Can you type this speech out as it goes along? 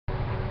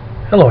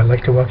Hello, I'd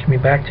like to welcome you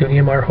back to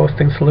EMR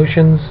Hosting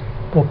Solutions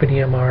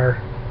OpenEMR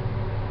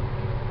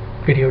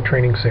video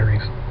training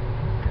series.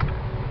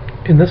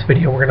 In this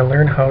video we're going to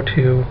learn how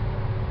to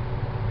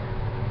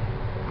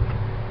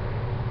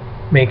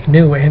make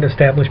new and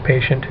established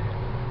patient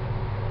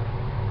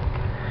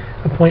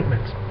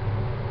appointments.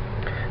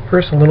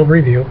 First, a little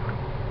review.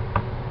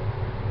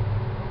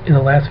 In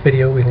the last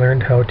video we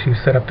learned how to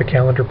set up the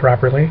calendar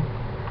properly.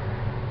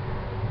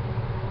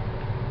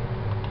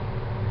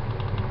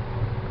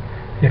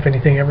 If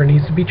anything ever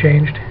needs to be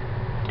changed,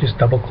 just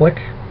double click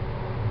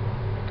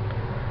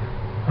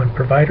on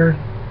Provider,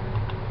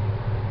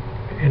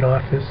 In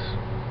Office,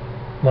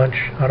 Lunch,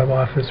 Out of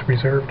Office,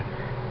 Reserved.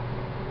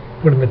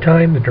 Put in the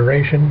time, the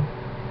duration.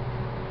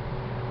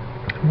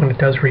 When it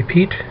does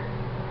repeat,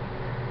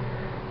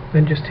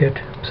 then just hit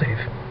Save.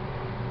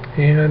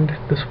 And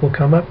this will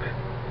come up.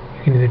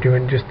 You can either do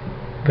it in just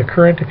the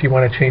current if you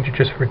want to change it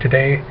just for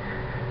today,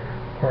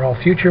 or all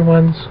future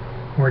ones,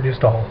 or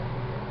just all.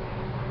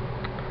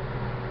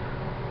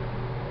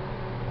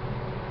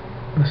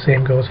 The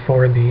same goes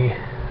for the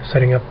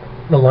setting up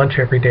the lunch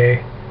every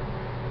day.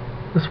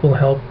 This will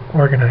help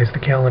organize the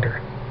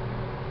calendar.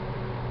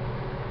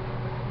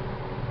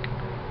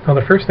 Now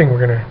the first thing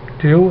we're going to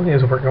do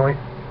is we're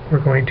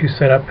going to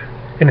set up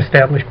an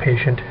established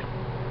patient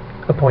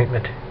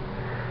appointment.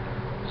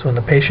 So when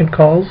the patient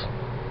calls,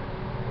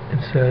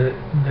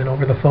 then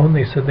over the phone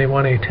they said they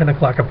want a 10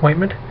 o'clock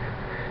appointment,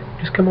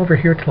 just come over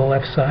here to the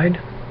left side,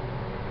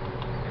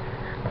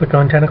 click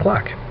on 10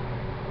 o'clock.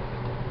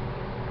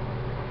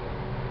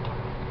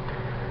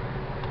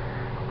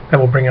 That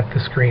will bring up the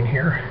screen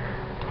here.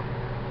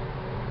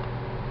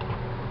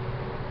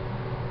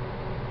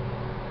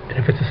 And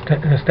if it's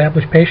an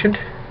established patient,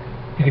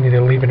 you can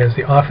either leave it as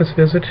the office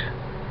visit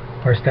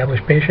or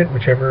established patient,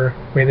 whichever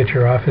way that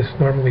your office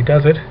normally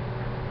does it.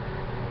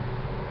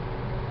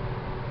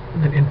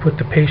 And then input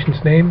the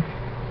patient's name.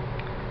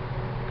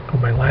 Go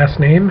by last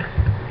name.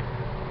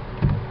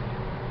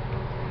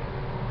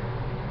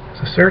 As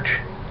a search,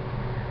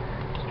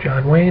 it's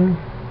John Wayne.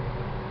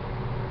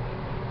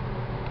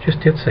 Just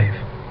hit save.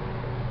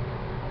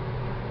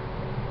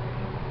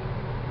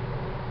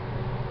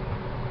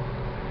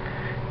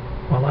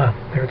 Voila,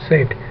 there it's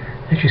saved.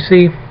 As you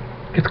see,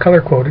 it's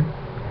color coded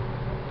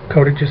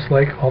just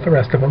like all the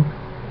rest of them.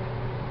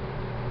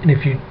 And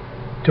if you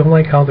don't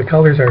like how the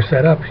colors are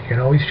set up, you can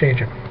always change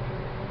them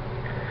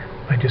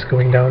by just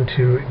going down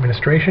to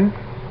Administration,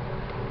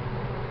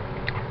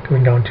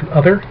 going down to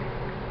Other,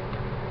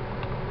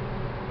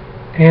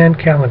 and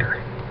Calendar.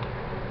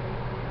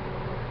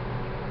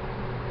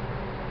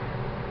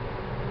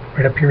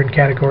 Right up here in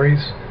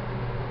Categories,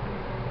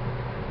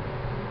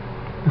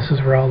 this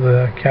is where all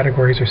the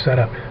categories are set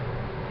up.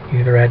 You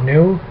either add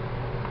new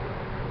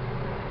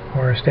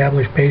or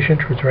established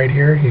patient, which is right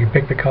here. You can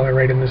pick the color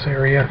right in this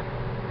area.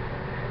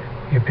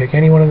 You can pick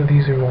any one of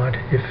these you want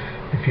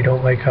if you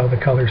don't like how the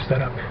color's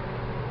set up.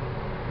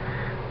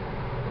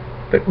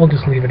 But we'll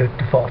just leave it at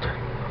default.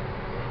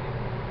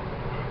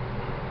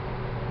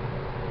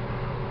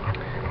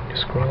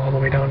 Just scroll all the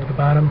way down to the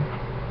bottom.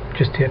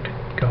 Just hit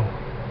go.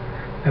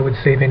 That would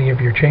save any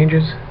of your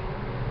changes.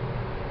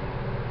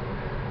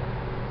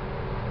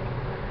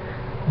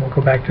 We'll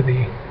go back to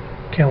the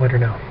calendar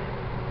now.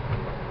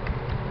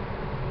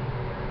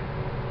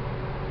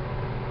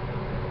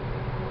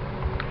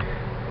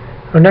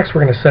 So next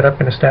we're going to set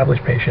up an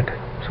established patient.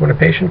 So when a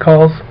patient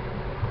calls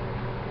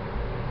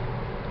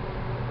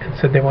and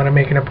said they want to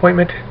make an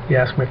appointment, you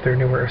ask them if they're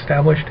new or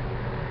established.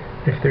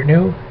 If they're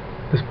new,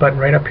 this button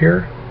right up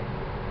here,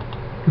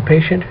 New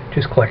Patient,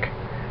 just click.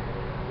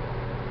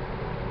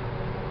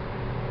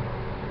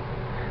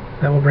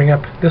 That will bring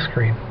up this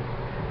screen.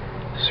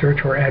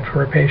 Search or add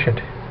for a patient.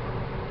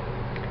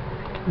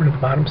 Go to the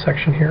bottom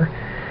section here.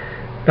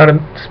 Now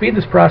to speed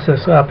this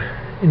process up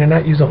and to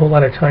not use a whole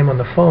lot of time on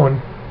the phone,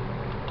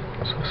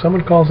 so if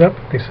someone calls up,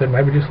 they said,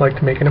 I would just like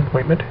to make an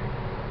appointment.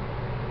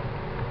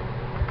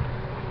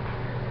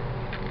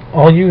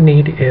 All you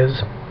need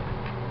is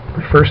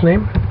your first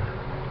name,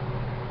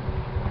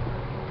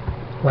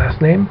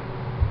 last name,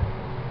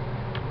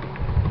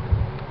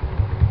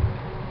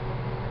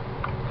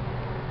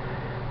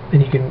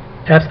 then you can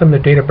ask them their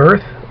date of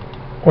birth,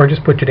 or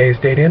just put today's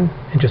date in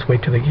and just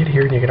wait till they get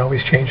here, and you can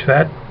always change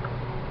that.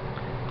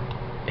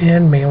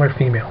 And male or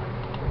female.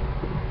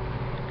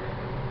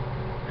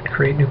 And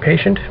create new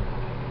patient.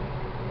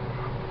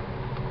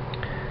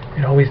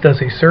 It always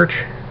does a search.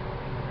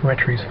 No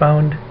entries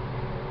found.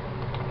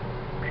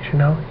 Patient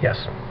now?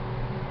 Yes.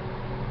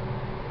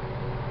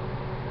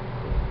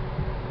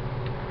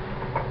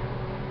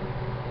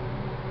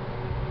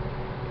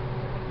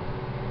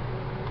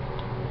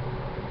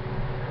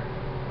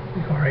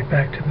 We go right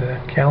back to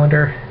the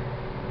calendar.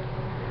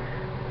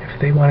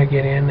 If they want to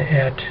get in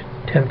at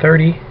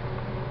 10:30,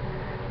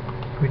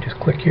 we just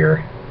click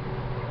here.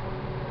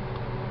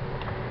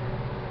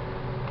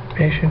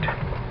 Patient.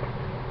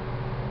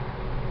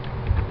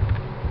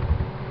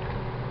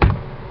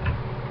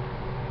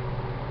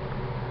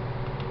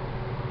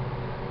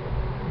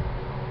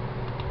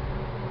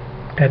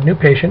 Add new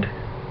patient.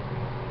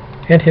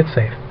 and hit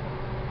save.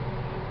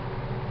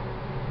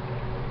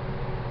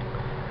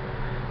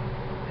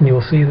 And you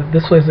will see that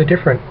this has a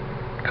different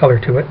color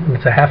to it, and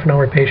it's a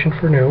half-an-hour patient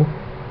for new.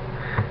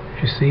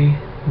 As you see,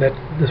 that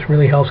this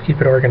really helps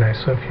keep it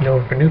organized. So if you know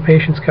if a new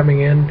patient's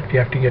coming in, if you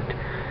have to get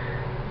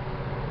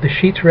the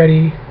sheets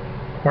ready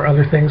or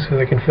other things so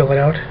they can fill it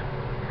out,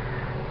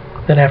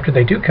 then after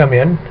they do come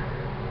in,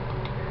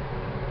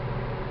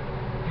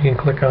 you can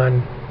click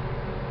on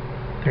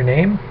their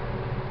name,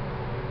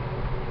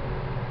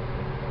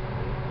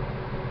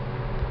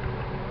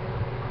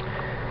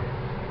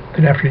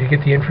 then after you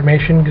get the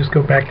information, just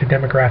go back to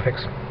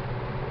demographics,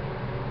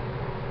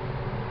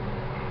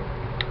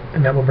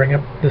 and that will bring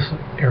up this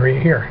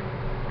area here.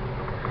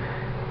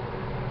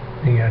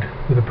 You got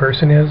who the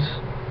person is,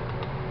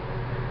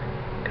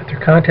 got their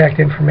contact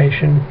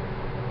information,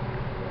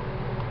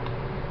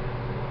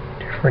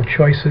 different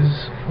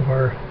choices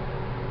for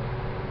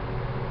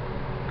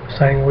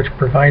assigning which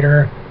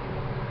provider,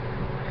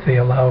 if they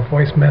allow a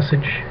voice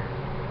message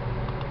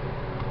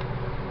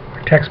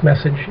or text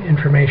message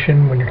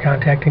information when you're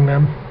contacting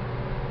them,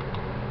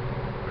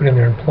 put in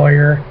their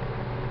employer.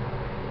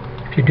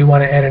 If you do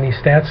want to add any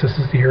stats, this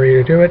is the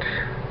area to do it,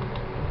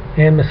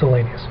 and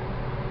miscellaneous.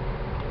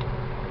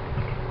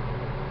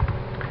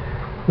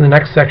 The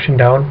next section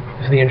down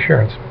is the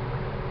insurance.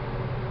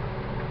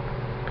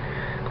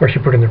 Of course,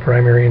 you put in the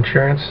primary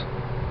insurance,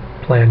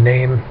 plan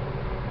name,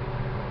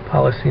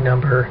 policy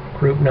number,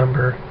 group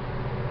number,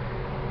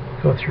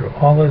 go through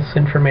all this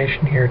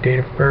information here, date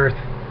of birth,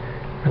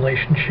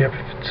 relationship,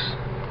 if it's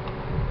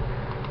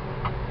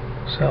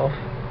self,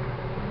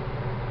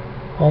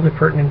 all the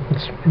pertinent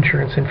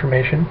insurance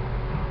information.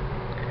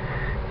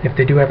 If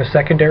they do have a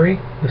secondary,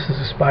 this is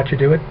the spot you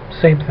do it,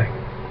 same thing.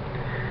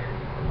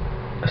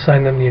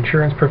 Assign them the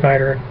insurance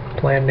provider,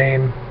 plan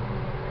name,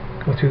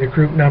 go through the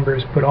group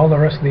numbers, put all the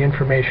rest of the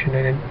information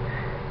in. In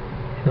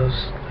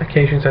those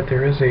occasions that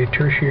there is a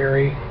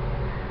tertiary,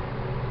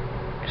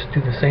 just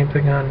do the same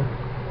thing on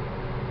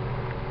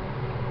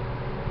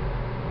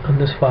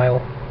this file.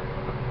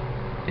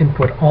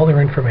 Input all their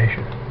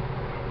information.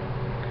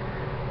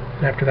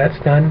 And after that's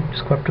done,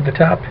 just go up to the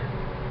top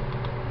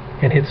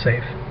and hit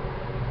save.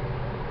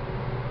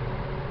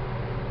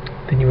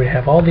 Then you would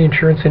have all the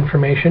insurance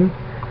information,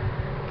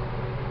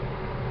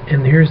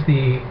 and here's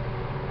the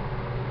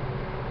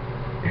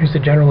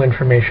general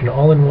information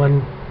all in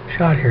one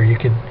shot here. You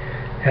could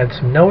add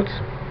some notes,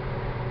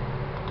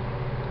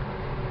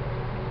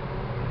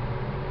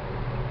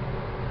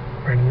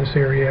 right in this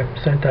area,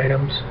 sent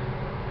items,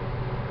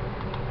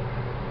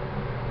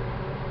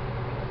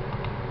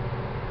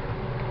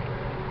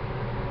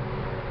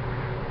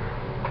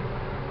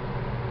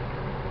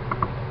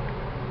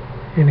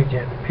 and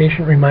again,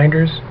 patient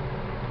reminders.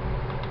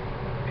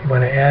 If you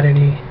want to add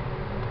any,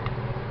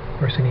 of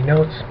course, any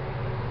notes,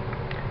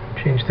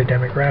 change the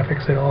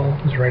demographics at all,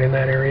 is right in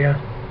that area.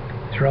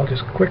 These are all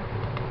just quick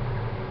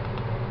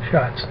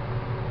shots.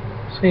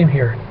 Same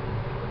here.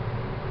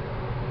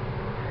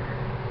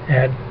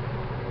 Add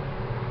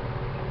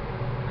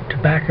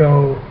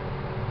tobacco,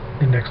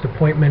 the next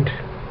appointment,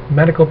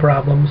 medical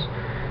problems.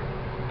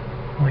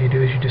 All you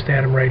do is you just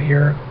add them right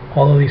here.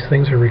 All of these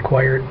things are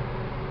required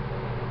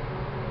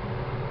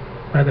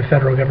by the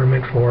federal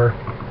government for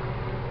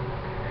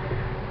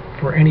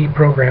any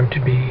program to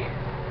be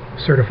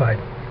certified.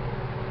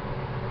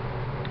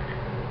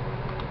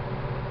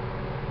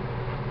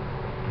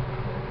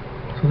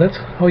 So that's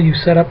how you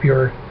set up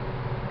your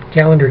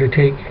calendar to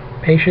take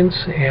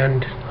patients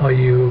and how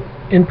you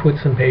input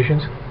some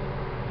patients.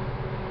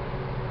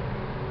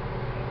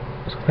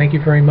 So thank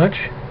you very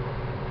much.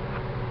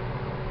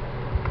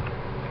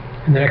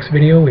 In the next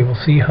video we will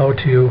see how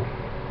to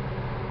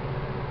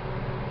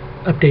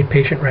update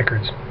patient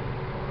records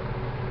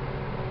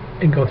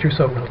and go through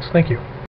soap notes. Thank you.